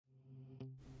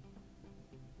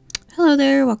Hello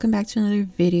there, welcome back to another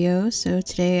video. So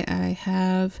today I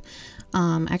have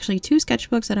actually two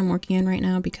sketchbooks that I'm working in right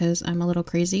now because I'm a little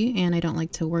crazy and I don't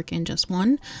like to work in just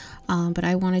one. But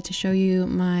I wanted to show you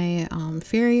my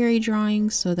Fairyary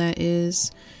drawings. So that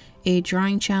is a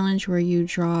drawing challenge where you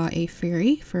draw a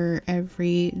fairy for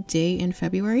every day in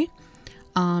February.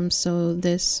 So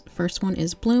this first one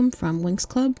is Bloom from Winx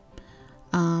Club.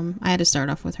 I had to start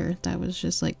off with her. That was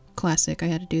just like classic. I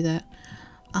had to do that.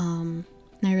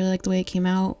 And I really like the way it came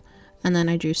out. And then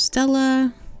I drew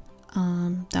Stella.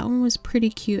 That one was pretty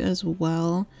cute as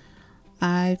well.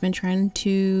 I've been trying to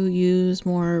use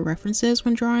more references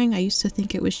when drawing. I used to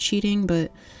think it was cheating,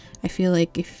 but I feel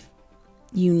like if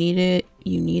you need it,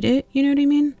 you need it. You know what I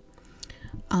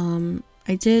mean?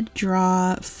 I did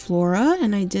draw Flora,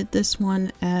 and I did this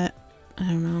one at, I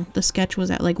don't know, the sketch was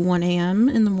at like 1 a.m.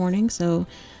 in the morning, so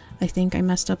I think I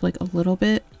messed up like a little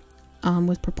bit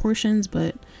with proportions,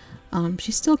 but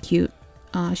she's still cute.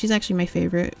 She's actually my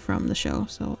favorite from the show,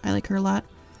 so I like her a lot.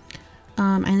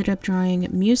 I ended up drawing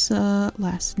Musa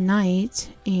last night,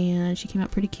 and she came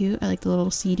out pretty cute. I like the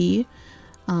little CD.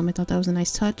 I thought that was a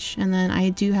nice touch. And then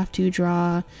I do have to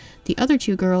draw the other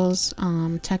two girls,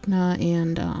 Tekna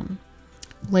and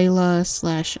Layla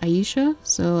 / Aisha.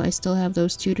 So I still have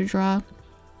those two to draw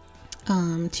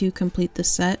to complete the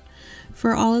set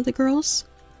for all of the girls.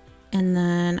 And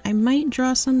then I might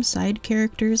draw some side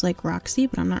characters like Roxy,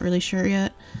 but I'm not really sure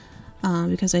yet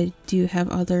because I do have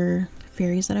other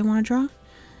fairies that I want to draw.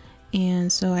 And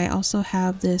so I also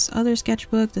have this other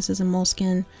sketchbook. This is a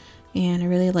moleskin, and I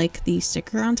really like the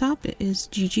sticker on top. It is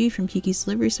Gigi from Kiki's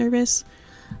Delivery Service.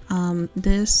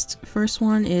 This first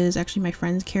one is actually my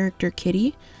friend's character,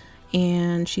 Kitty,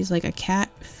 and she's like a cat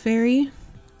fairy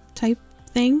type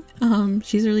thing.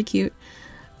 She's really cute.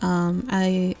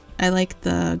 I like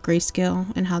the grayscale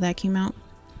and how that came out.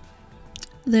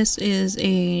 This is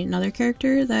another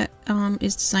character that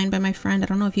is designed by my friend. I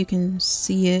don't know if you can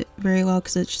see it very well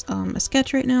because it's a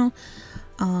sketch right now.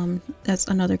 That's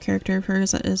another character of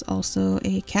hers that is also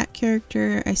a cat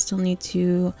character. I still need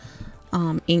to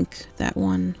ink that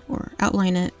one or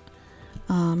outline it.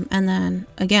 And then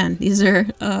again, these are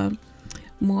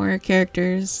more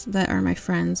characters that are my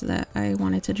friends that I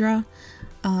wanted to draw.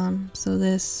 So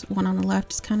this one on the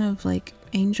left is kind of like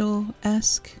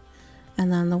angel-esque,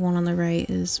 and then the one on the right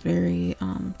is very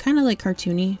kind of like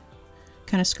cartoony,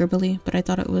 kind of scribbly, but I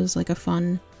thought it was like a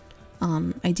fun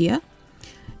idea.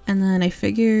 And then I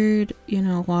figured, you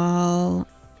know, while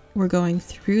we're going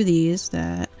through these,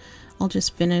 that I'll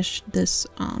just finish this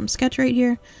sketch right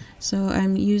here. So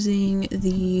I'm using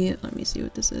the, let me see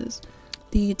what this is,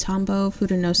 the Tombow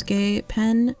Fudenosuke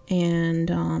pen,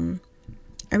 and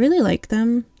I really like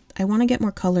them. I want to get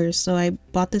more colors, so I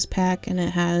bought this pack, and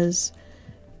it has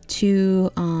two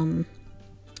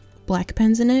black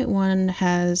pens in it. One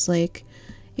has like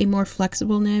a more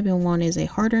flexible nib, and one is a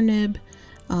harder nib.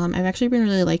 I've actually been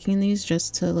really liking these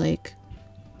just to like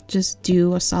just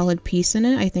do a solid piece in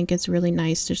it. I think it's really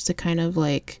nice just to kind of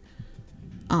like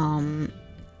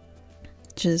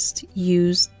just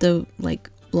use the like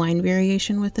line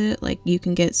variation with it. Like you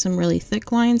can get some really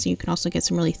thick lines, and you can also get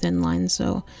some really thin lines.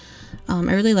 So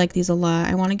I really like these a lot.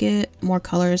 I want to get more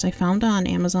colors. I found on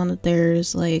Amazon that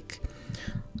there's like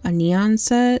a neon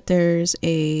set, there's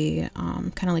a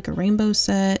kind of like a rainbow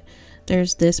set,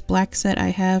 there's this black set I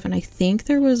have, and I think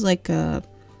there was like a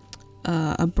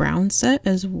brown set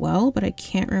as well, but I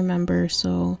can't remember.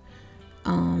 So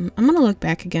I'm gonna look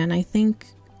back again. I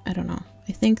don't know,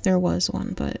 I think there was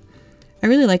one, but I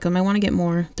really like them. I want to get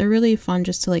more. They're really fun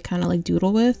just to like kind of like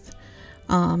doodle with,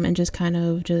 and just kind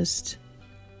of just,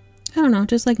 I don't know,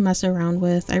 just like mess around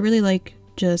with. I really like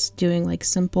just doing like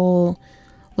simple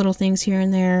little things here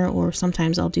and there, or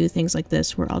sometimes I'll do things like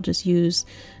this where I'll just use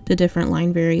the different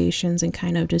line variations and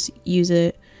kind of just use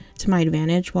it to my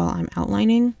advantage while I'm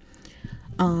outlining.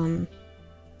 But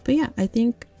yeah, I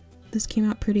think this came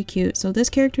out pretty cute. So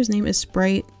this character's name is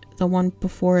Sprite. The one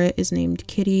before it is named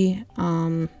Kitty.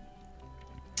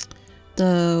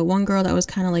 The one girl that was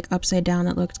kind of like upside down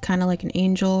that looked kind of like an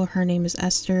angel, her name is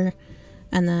Esther.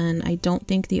 And then I don't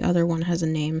think the other one has a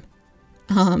name.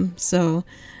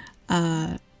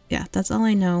 Yeah, that's all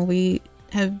I know. We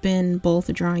have been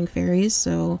both drawing fairies,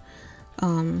 so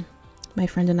my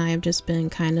friend and I have just been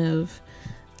kind of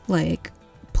like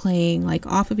playing like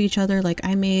off of each other. Like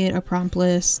I made a prompt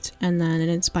list, and then it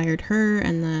inspired her,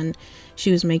 and then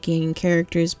she was making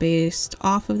characters based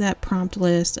off of that prompt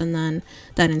list, and then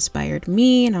that inspired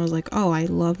me, and I was like, oh, I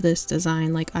love this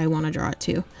design, like I want to draw it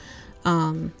too.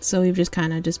 So we've just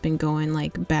kind of just been going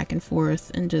like back and forth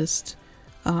and just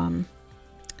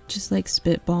like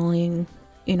spitballing,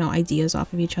 you know, ideas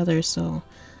off of each other. So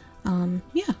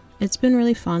Yeah, it's been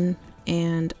really fun,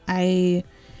 and I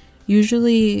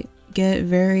usually get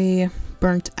very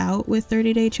burnt out with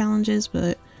 30-day challenges,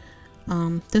 but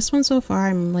this one so far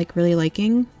I'm like really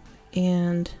liking,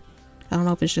 and I don't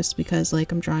know if it's just because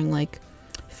like I'm drawing like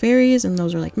fairies and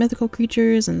those are like mythical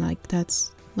creatures and like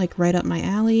that's like right up my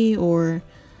alley, or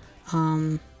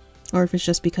if it's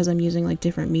just because I'm using like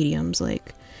different mediums.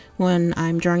 Like when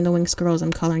I'm drawing the winged squirrels,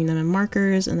 I'm coloring them in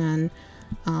markers, and then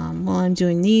while I'm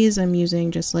doing these, I'm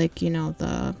using just like, you know,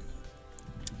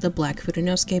 the black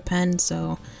Fudenosuke pen.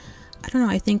 So I don't know,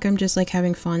 I think I'm just like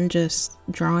having fun just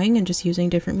drawing and just using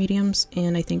different mediums,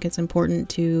 and I think it's important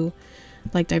to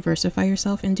like diversify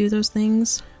yourself and do those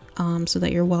things so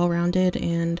that you're well-rounded.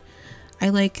 And I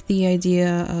like the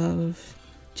idea of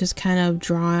just kind of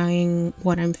drawing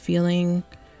what I'm feeling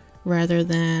rather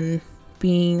than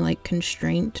being like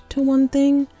constrained to one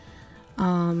thing.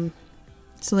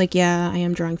 So like, yeah, I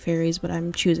am drawing fairies, but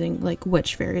I'm choosing like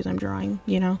which fairies I'm drawing,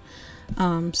 you know?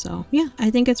 So yeah,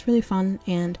 I think it's really fun,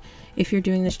 and if you're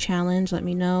doing this challenge, let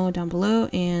me know down below,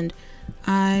 and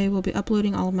I will be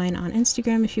uploading all of mine on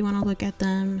Instagram if you want to look at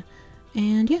them.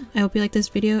 And yeah, I hope you like this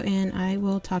video, and I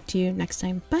will talk to you next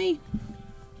time. Bye!